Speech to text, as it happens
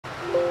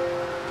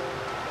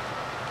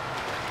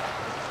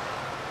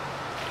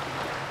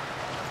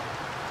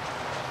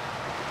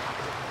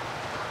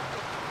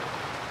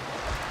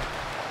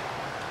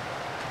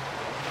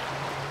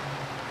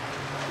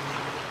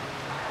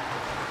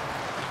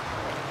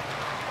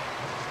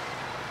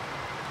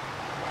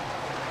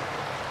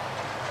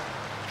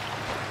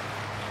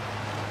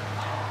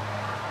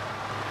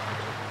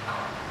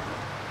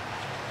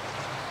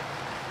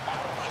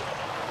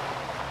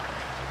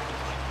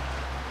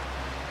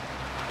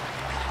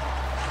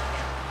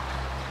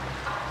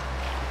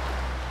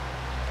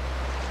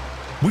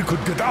We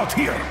could get out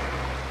here.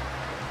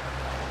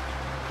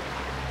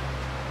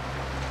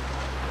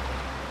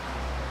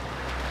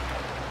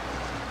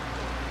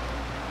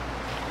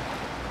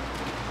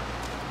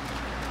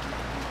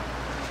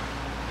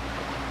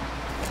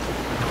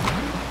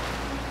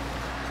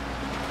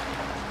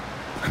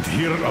 And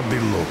here are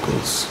the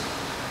locals.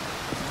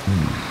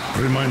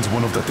 Reminds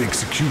one of that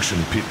execution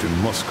pit in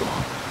Moscow,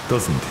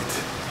 doesn't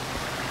it?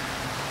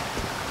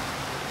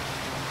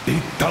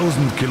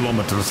 8,000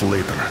 kilometers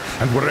later,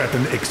 and we're at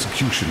an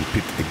execution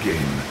pit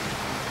again.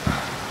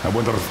 I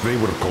wonder if they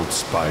were called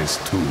spies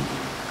too.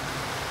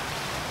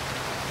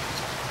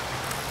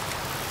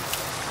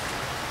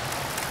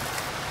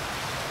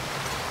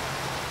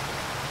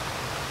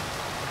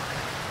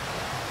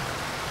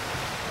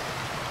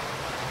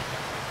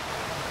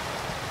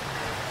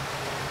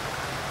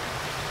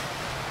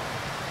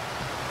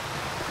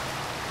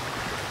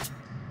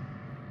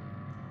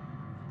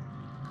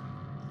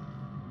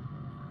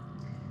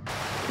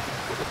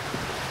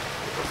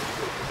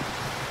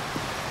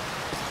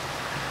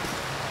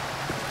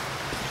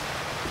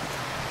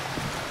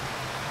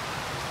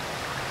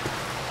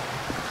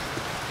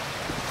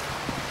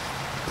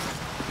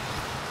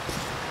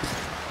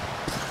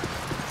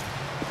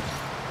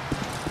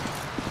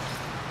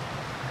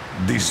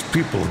 These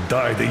people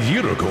died a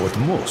year ago at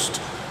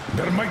most.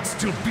 There might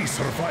still be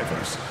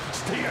survivors.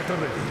 Stay at the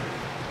ready.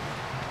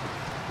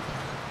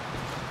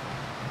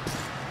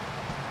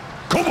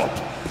 Come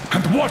up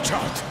and watch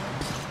out!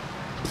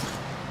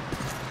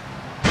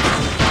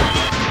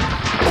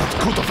 What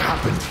could have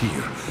happened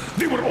here?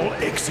 They were all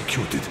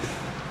executed.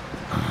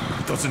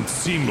 Doesn't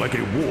seem like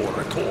a war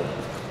at all.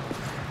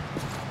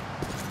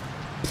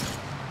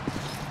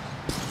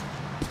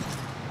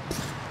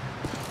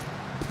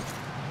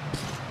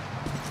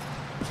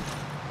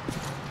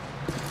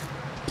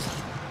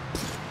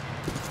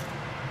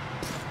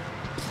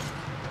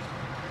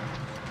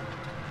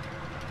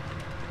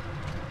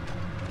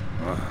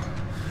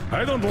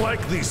 I don't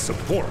like these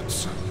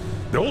supports.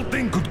 The whole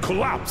thing could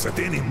collapse at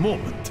any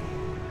moment.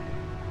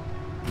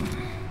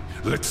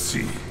 Let's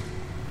see.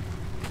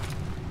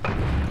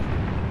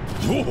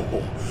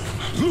 Whoa!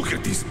 Look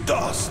at this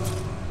dust!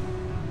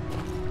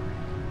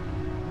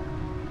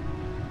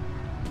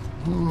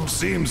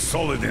 Seems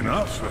solid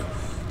enough.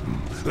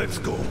 Let's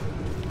go.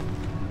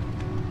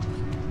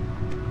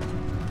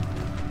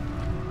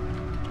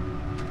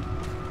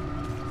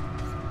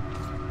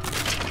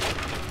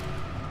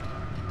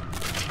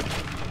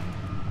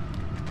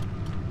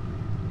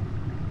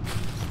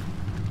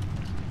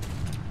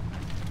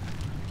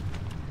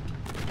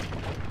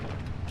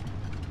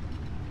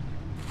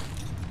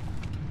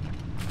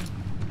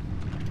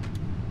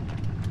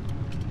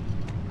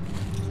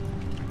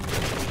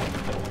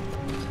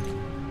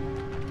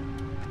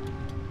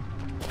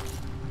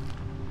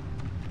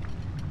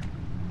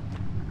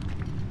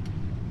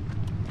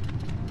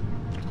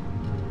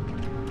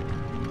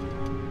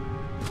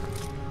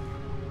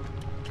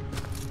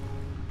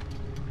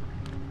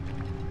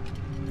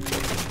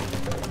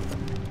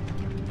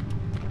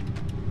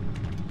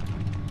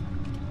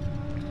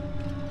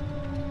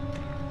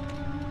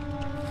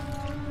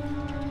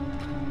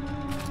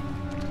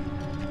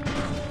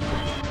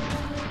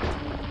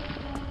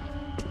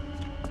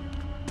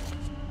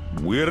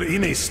 We're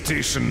in a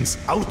station's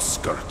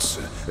outskirts.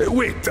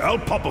 Wait, I'll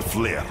pop a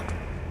flare.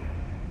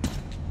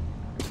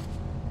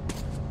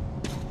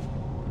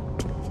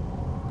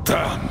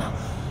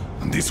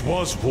 Damn, this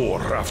was war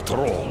after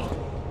all.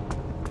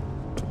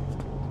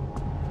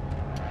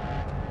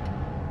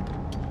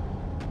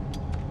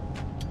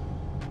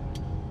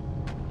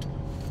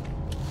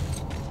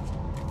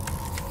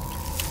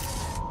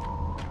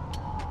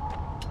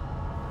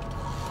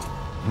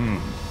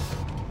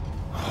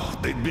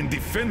 They'd been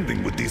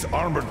defending with these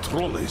armored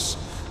trolleys,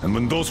 and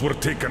when those were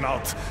taken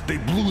out, they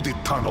blew the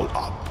tunnel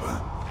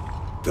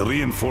up. The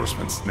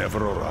reinforcements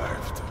never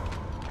arrived.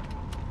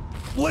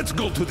 Let's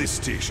go to this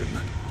station.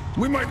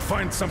 We might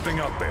find something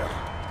out there.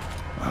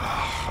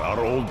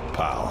 Our old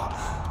pal,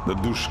 the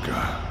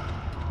Dushka.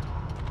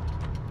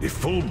 A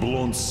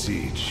full-blown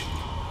siege.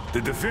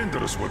 The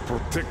defenders were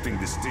protecting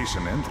the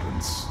station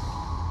entrance.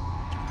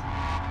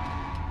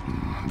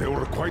 There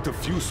were quite a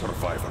few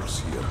survivors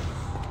here.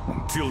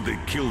 Until they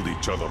killed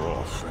each other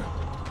off.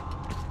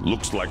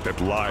 Looks like that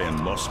lie in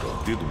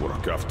Moscow did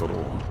work after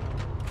all.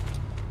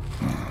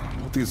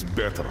 What is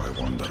better, I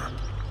wonder?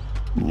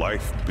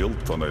 Life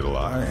built on a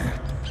lie?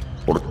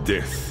 Or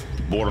death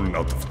born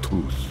out of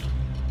truth?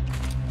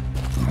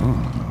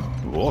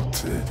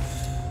 What?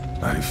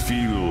 I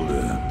feel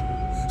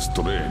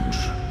strange.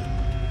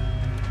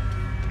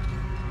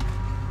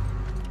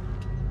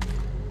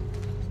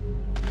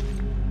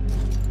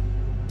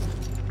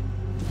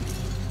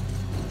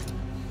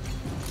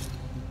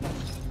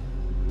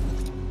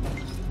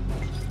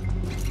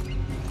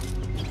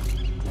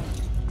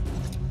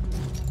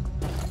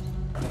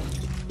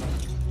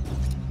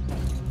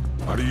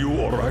 Are you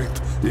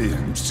alright?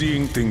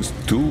 Seeing things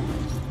too?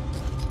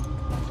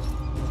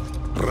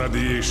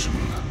 Radiation.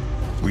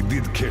 We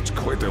did catch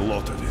quite a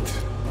lot of it.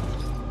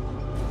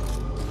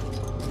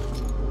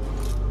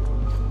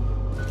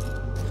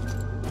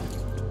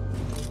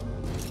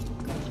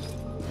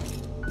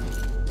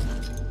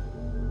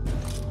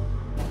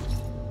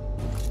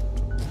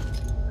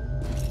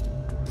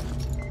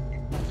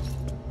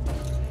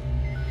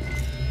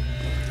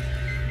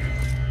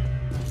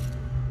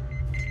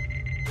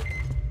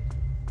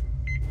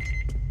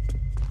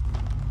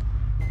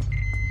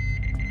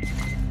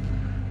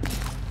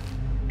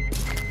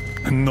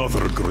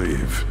 Another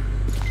grave.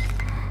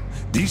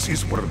 This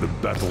is where the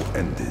battle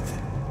ended.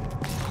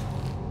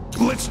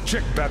 Let's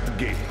check that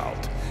gate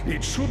out.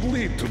 It should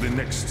lead to the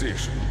next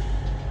station.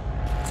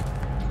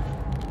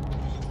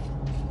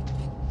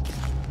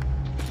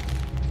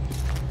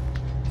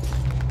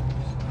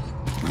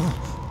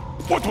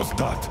 What was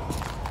that?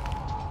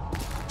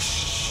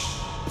 Shh.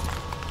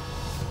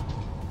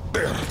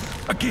 There,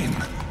 again.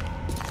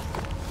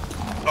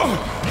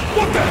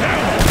 What the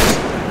hell?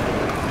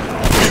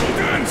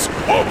 Mutants,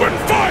 open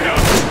fire!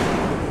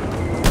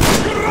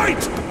 You're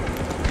right!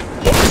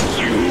 What,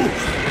 you?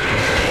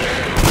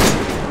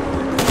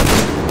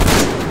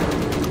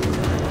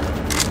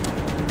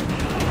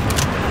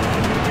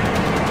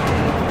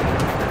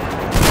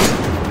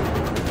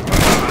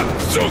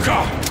 Zuka!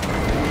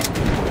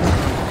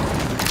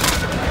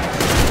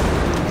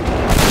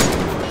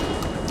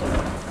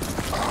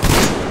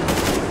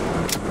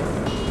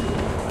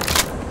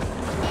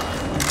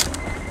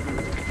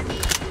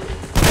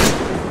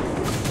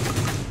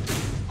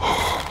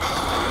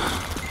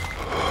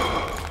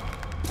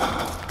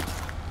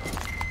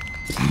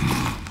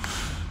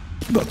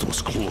 That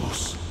was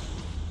close.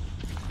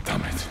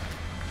 Damn it.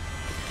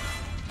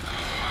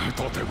 I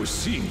thought I was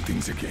seeing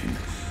things again.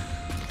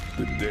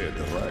 The dead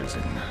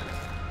rising.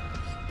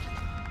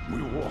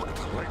 We walked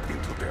right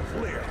into their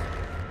lair.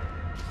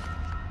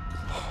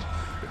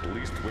 At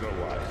least we're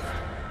alive.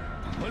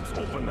 Let's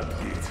open that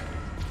gate.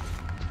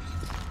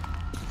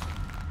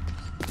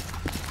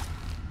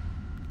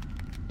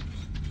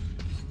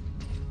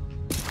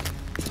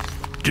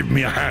 Give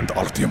me a hand,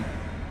 Artyom.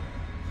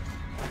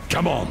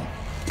 Come on.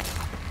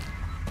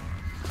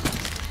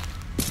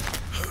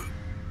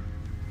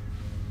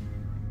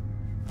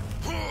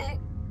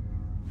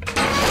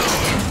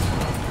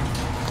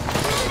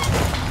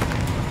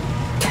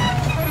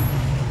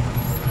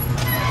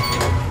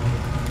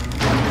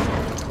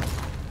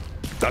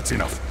 That's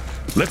enough.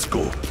 Let's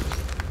go.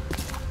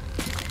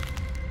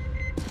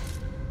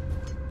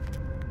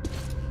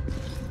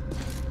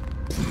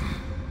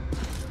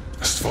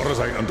 As far as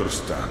I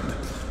understand,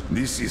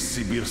 this is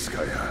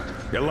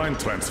Sibirskaya, a line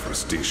transfer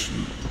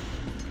station.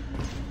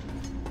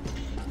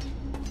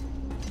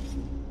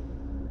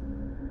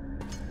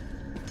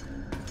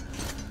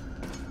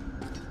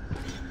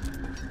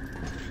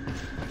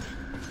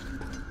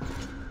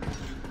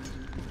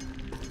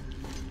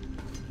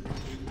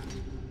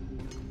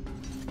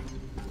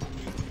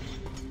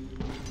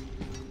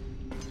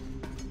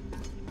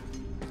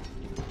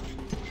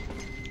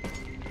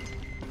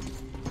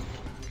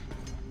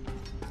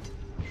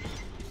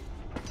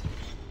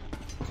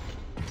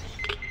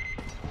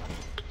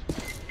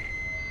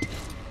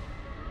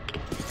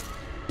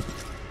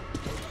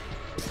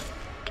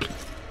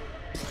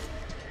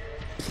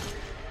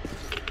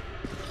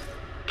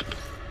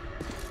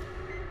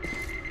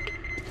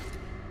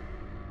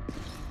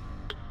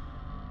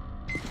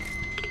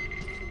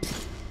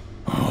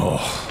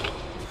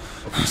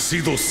 See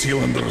those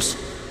cylinders?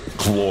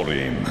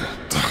 Chlorine.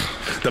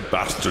 The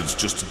bastards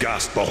just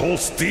gassed the whole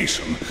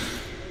station.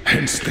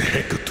 Hence the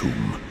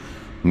hecatomb.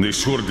 They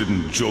sure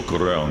didn't joke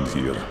around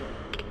here.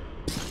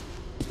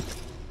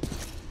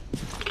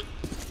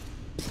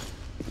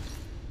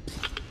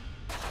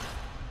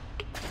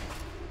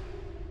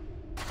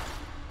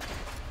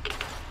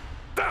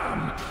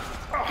 Damn!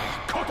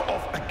 Cut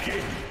off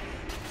again.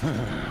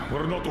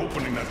 We're not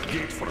opening that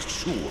gate for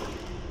sure.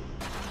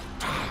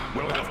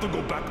 We'll have to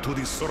go back to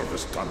these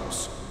service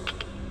tunnels.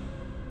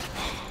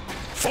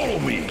 Follow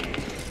me!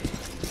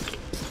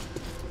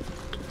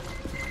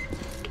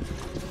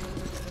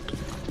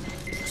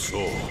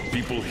 So,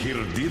 people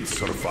here did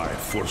survive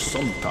for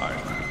some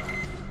time.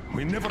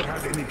 We never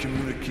had any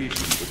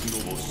communication with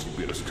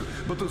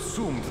Novosibirsk, but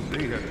assumed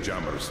they had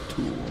jammers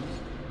too.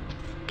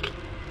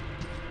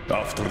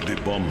 After the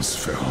bombs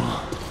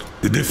fell,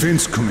 the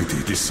Defense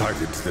Committee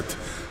decided that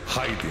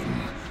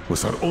hiding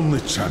was our only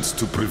chance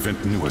to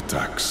prevent new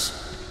attacks.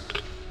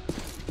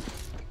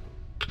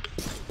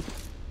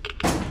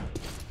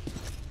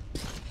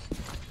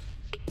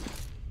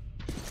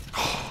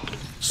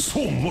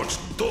 So much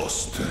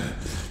dust.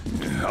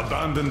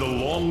 Abandoned a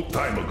long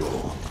time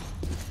ago.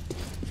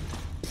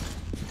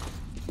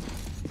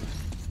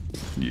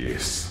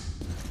 Yes,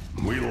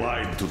 we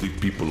lied to the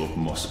people of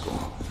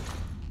Moscow.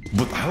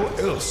 But how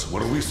else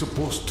were we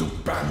supposed to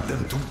band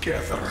them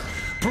together?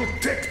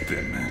 Protect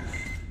them?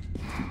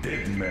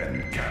 Dead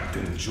men can't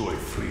enjoy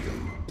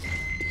freedom.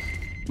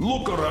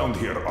 Look around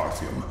here,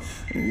 Artyom.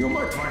 You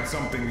might find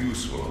something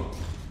useful.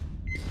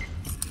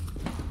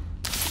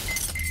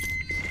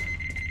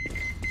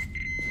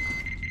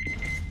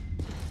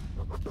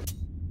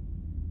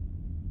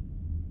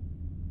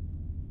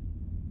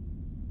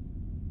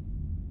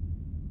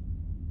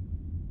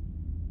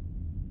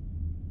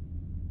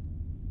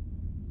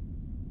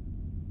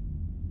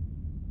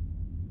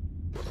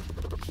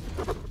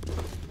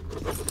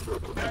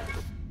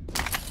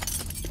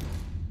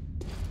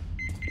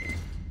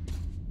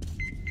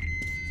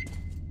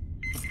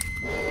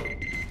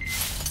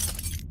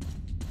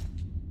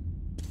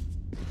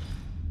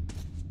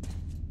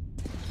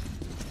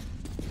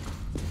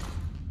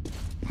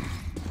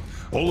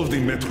 All of the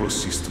metro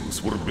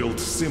systems were built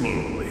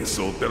similarly,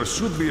 so there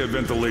should be a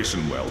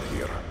ventilation well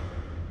here.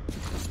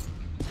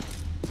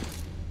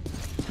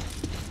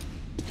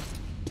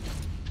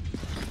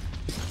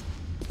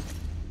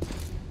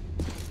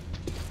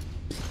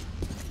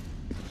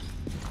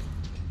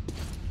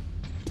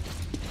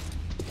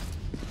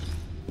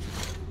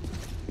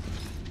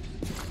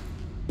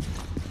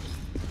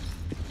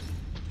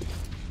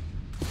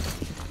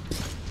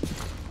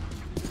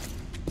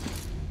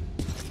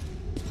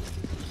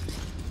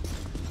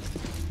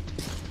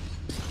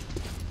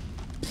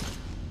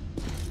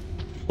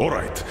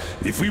 Alright,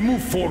 if we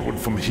move forward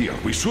from here,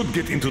 we should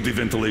get into the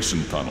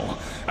ventilation tunnel,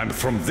 and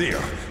from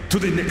there, to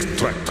the next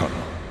track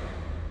tunnel.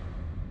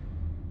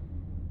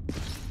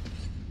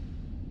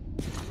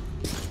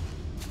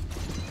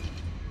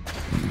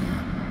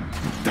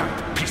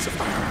 That piece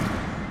of iron.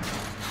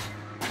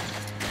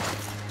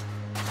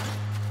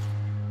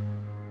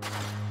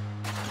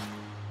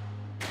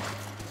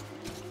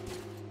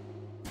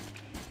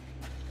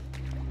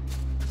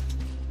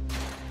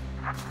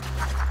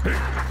 Hey,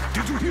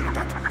 did you hear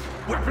that?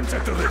 Weapons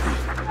at the ready.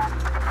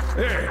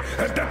 Hey,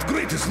 that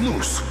grate is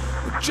loose.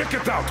 Check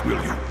it out,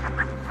 will you?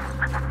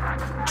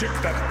 Check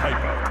that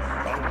pipe out.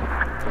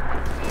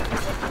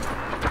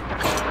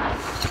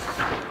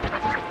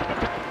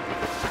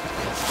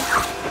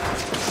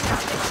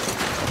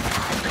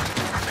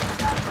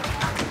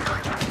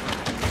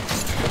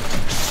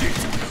 Shit!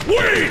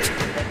 Wait!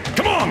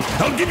 Come on,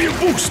 I'll give you a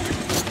boost.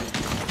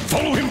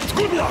 Follow him.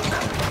 Good luck.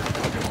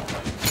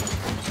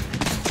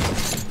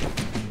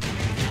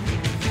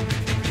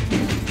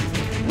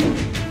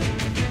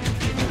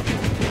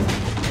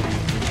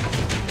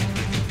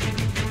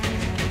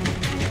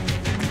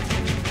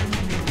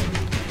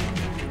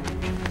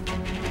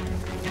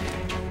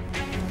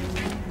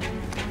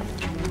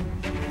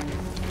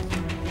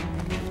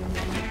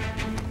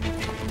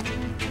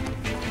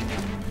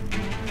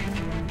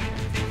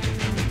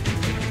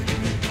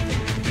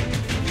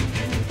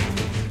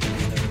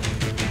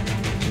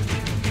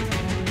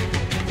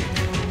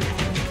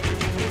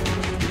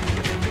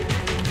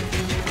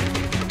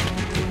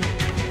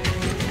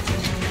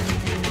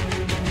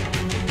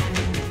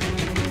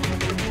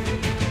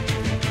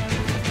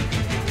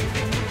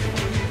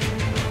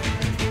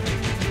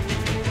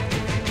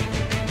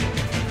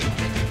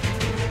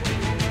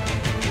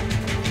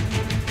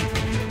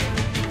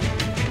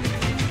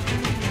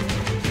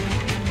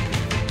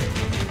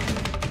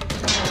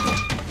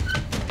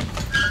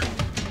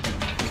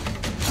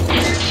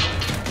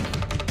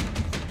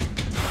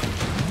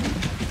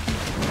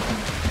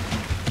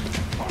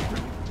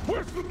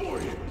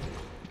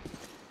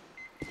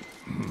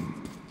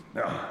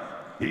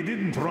 He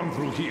didn't run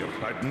through here,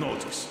 I'd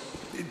notice.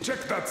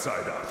 Check that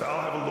side out.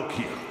 I'll have a look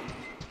here.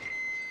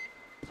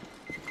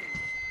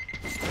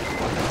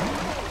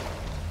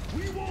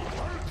 We won't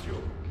hurt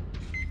you.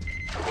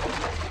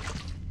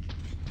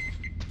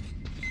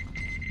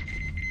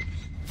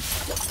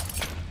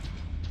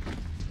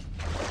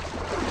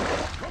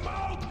 Come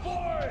out,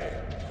 boy!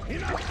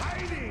 Enough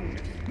hiding!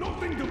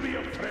 Nothing to be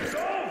afraid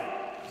of!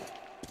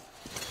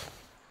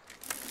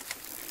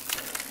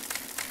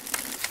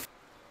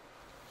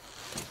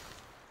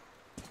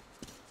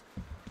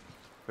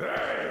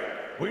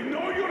 Hey! We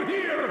know you're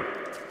here!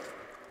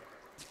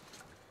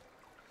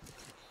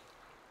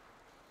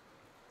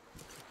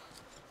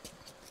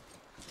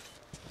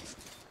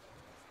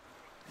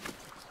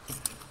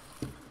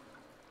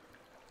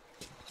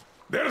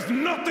 There's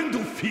nothing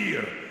to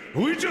fear.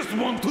 We just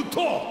want to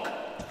talk.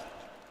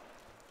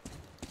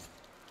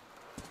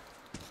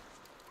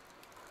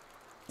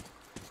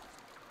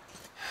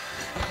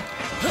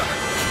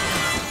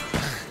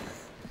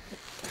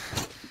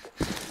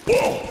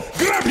 Whoa!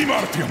 Grab him,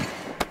 Artyom!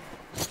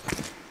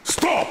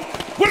 Stop!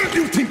 Where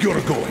do you think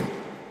you're going?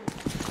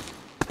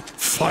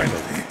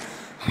 Finally.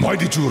 Why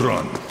did you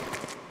run?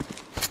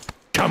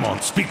 Come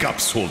on, speak up,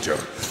 soldier.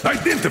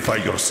 Identify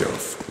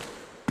yourself.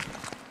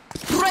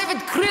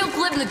 Private Kirill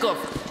Klebnikov,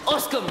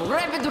 Oskam,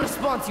 Rapid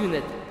Response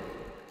Unit.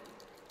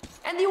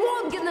 And you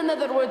won't get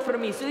another word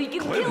from me, so you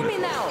can kill me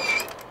now.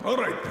 All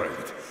right,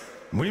 Private.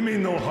 We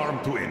mean no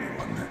harm to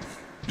anyone.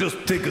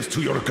 Just take us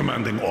to your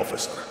commanding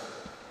officer.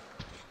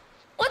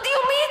 What do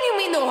you mean you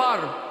mean no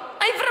harm?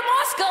 I'm from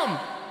Oskam.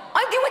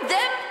 Aren't you with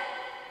them?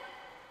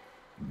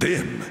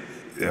 Them?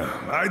 Yeah,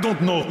 I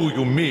don't know who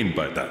you mean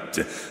by that.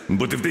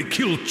 But if they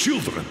kill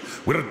children,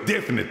 we're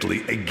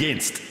definitely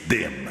against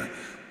them.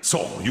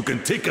 So, you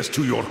can take us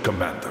to your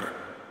commander.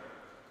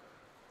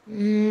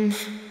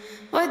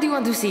 Why do you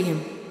want to see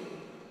him?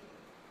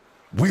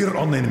 We're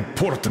on an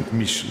important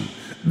mission,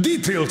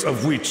 details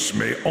of which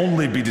may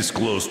only be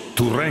disclosed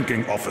to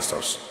ranking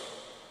officers.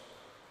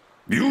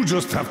 You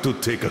just have to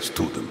take us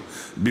to them.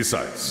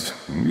 Besides,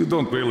 you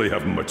don't really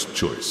have much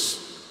choice.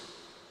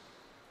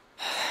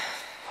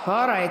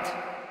 All right.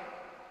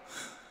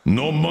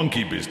 No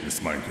monkey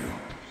business, mind you.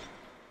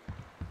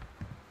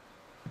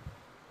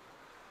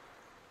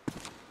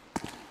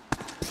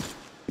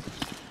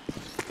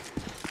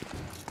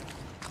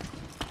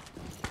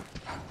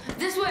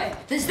 This way!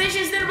 The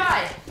station's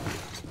nearby!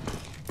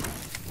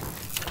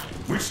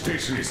 Which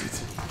station is it?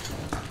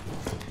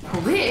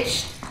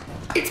 Which?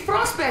 It's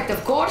Prospect,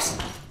 of course.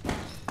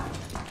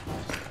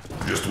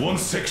 Just one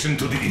section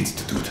to the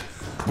Institute.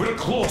 We're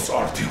close,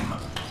 Artyom.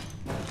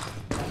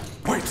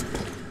 Wait.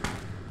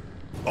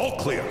 All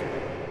clear.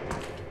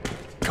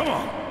 Come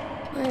on.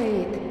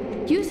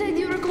 Wait, you said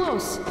you were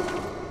close.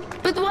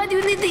 But why do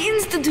you need the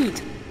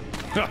Institute?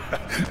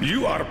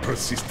 You are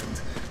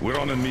persistent. We're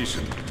on a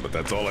mission, but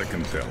that's all I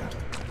can tell.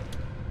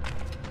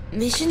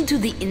 Mission to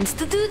the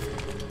Institute?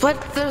 But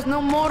there's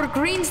no more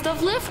green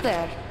stuff left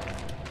there.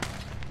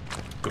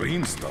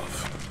 Green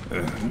stuff?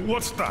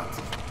 What's that?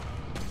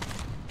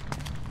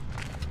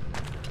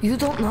 You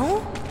don't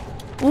know?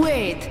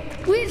 Wait,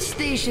 which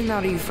station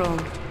are you from?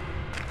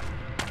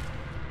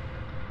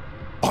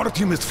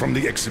 Artyom is from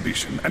the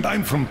exhibition, and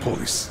I'm from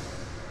Polis.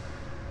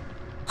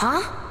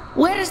 Huh?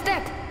 Where is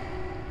that?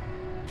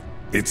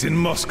 It's in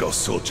Moscow,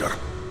 soldier.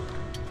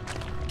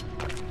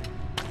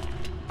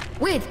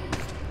 Wait.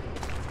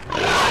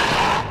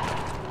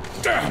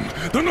 Damn!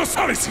 The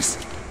Nosalises!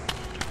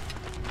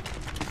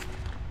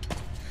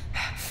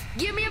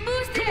 Give me a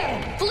boost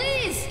here,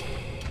 please!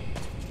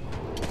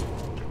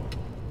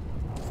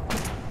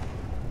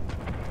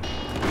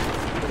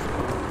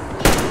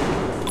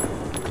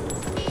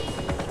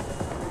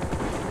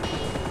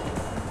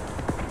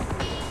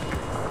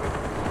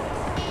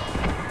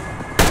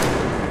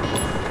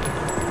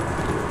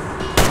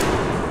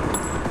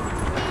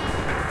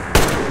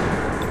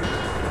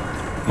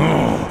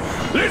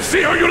 Let's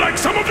see how you like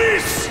some of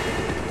this!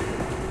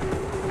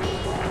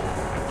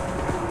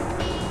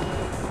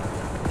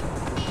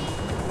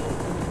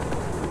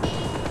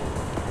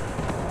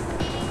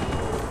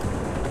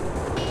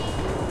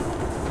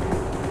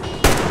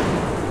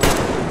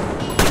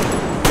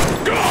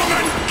 Come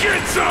and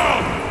get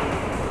some!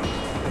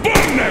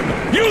 Burn them!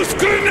 Use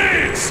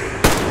grenades!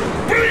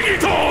 Bring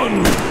it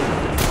on!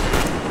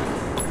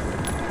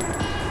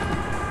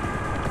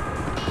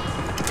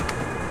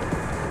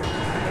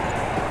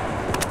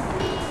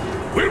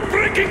 We're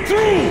breaking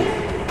through!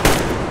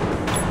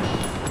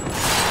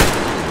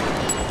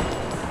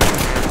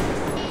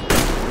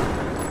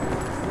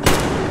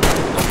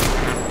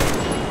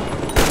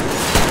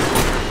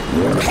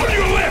 On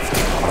your left!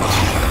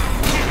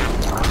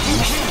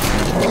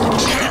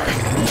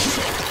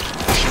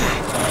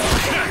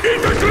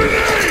 Eat a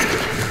grenade!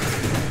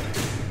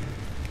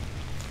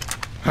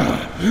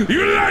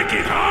 You like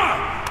it, huh?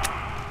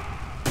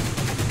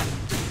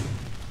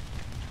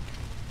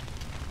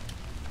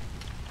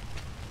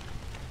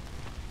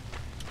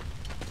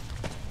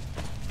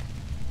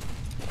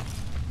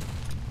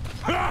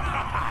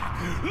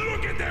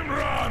 Look at them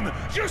run!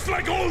 Just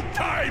like old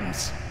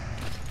times!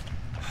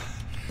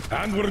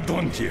 And we're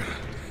done here.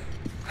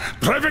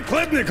 Private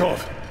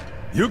Khlebnikov,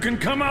 you can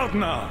come out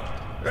now.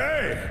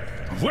 Hey,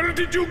 where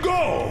did you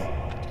go?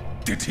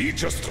 Did he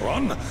just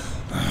run?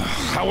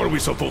 How are we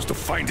supposed to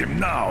find him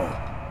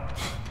now?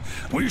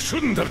 We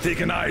shouldn't have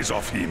taken eyes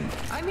off him.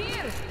 I'm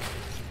here!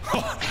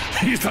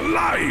 He's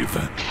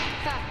alive!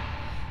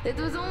 It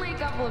was only a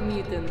couple of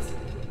mutants.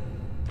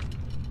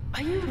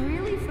 Are you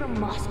really from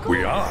Moscow?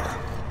 We are.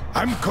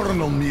 I'm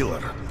Colonel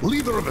Miller,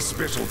 leader of a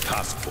special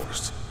task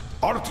force.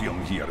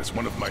 Artyom here is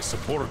one of my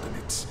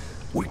subordinates.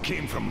 We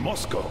came from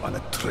Moscow on a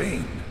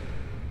train.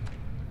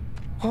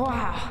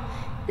 Wow,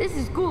 this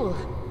is cool.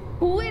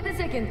 Wait a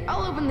second,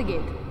 I'll open the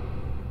gate.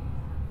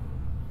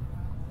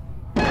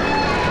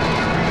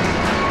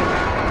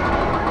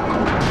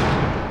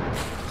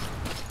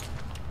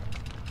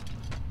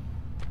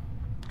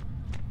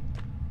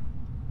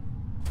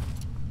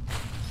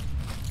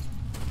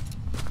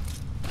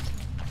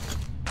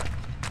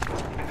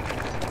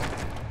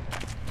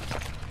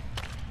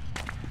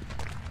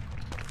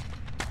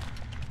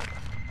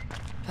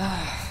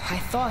 I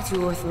thought you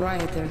were with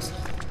rioters.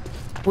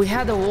 We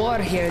had a war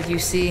here, you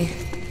see.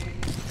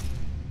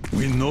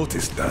 We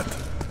noticed that.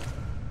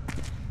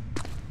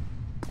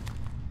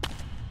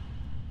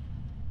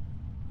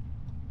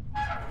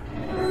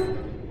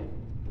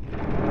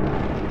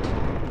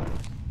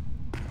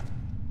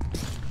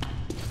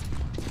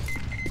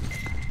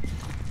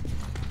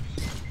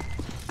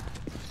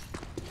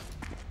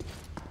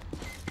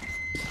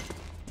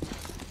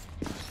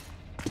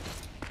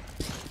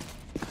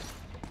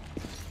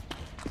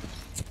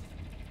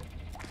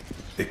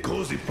 A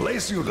cozy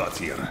place you got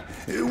here.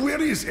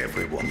 Where is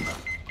everyone?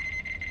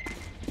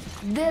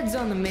 Dead's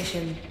on a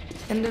mission,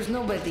 and there's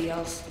nobody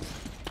else.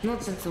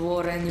 Not since the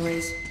war,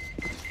 anyways.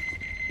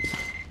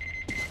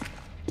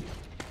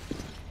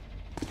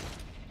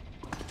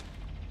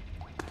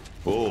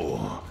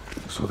 Oh,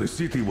 so the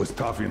city was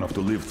tough enough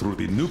to live through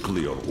the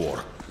nuclear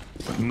war,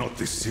 but not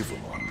the civil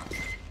one.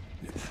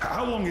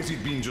 How long has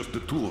it been just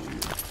the two of you?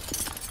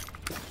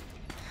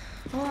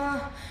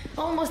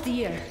 Almost a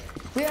year.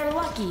 We are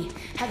lucky.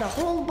 Had a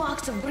whole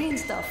box of green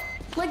stuff.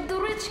 Like the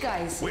rich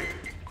guys. Wait,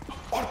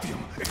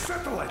 Artyom, a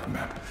satellite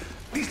map.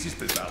 This is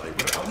the valley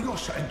where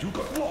Alyosha and you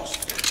got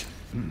lost.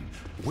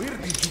 Where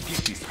did you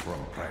get this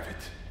from,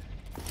 Private?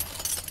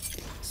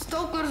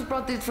 Stokers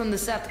brought it from the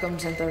SATCOM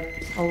center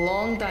a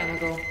long time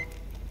ago.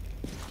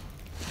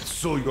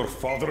 So your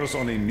father's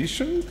on a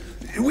mission?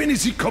 When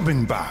is he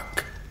coming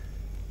back?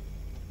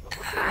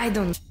 I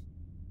don't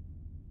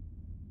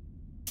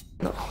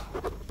know.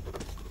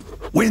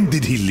 When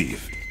did he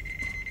leave?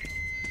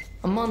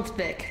 A month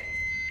back.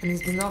 And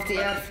he's been off the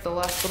earth for the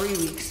last 3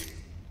 weeks.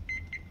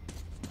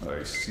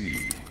 I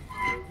see.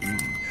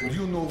 Do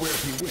you know where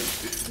he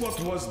went? What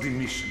was the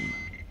mission?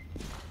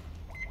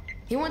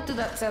 He went to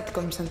that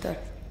SATCOM center.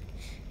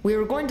 We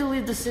were going to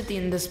leave the city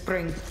in the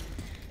spring.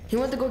 He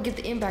went to go get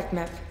the impact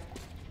map.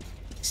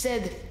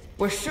 Said,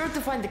 we're sure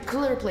to find a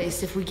clear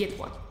place if we get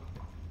one.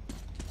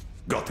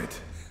 Got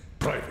it.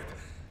 Private,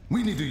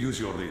 we need to use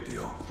your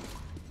radio.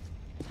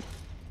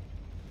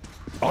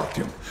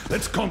 Artyom,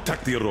 let's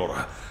contact the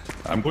Aurora.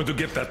 I'm going to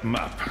get that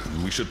map.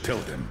 We should tell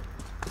them.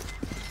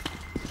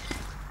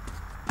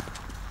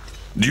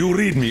 Do you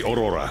read me,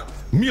 Aurora?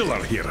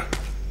 Miller here.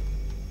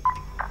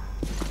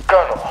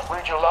 Colonel,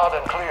 read you loud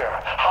and clear.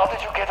 How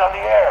did you get on the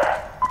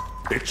air?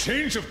 A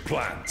change of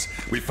plans.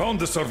 We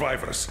found the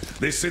survivors.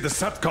 They say the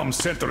SATCOM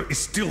center is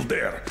still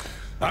there.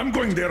 I'm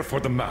going there for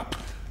the map.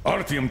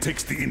 Artyom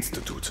takes the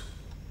Institute.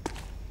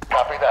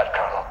 Copy that,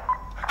 Colonel.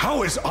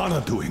 How is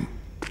Anna doing?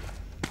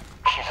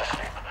 She's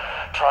asleep.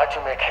 Try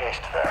to make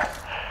haste there.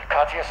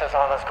 Katya says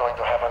Anna's going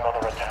to have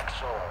another attack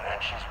soon,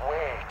 and she's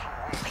way too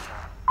weak to...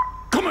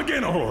 Come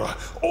again, Aurora.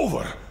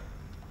 Over.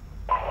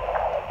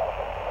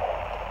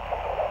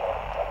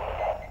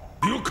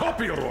 Do you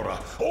copy, Aurora?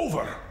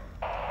 Over.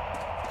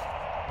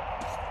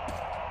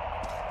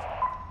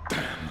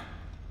 Damn.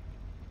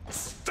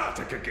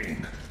 Static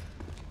again.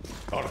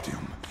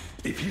 Artyom,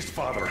 if his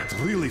father had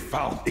really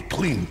found a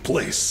clean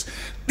place,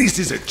 this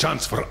is a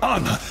chance for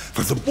Anna,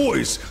 for the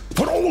boys,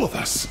 for all of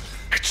us.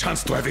 A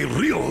chance to have a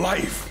real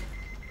life.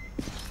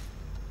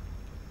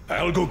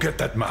 I'll go get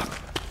that map.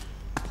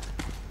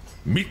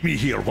 Meet me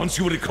here once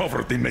you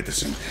recover the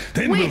medicine.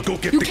 Then we'll go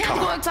get the car. You can't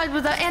go outside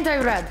with the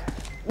anti-rad.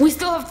 We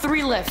still have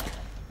 3 left.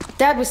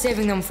 Dad was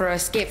saving them for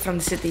escape from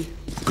the city.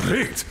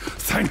 Great,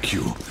 thank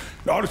you.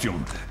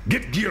 Artyom,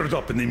 get geared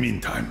up in the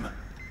meantime.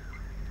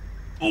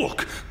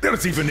 Look,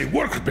 there's even a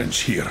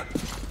workbench here.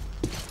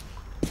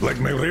 Like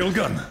my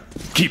railgun?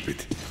 Keep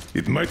it.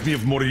 It might be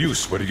of more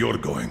use where you're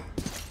going.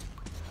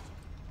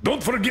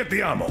 Don't forget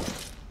the ammo.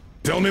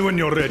 Tell me when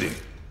you're ready.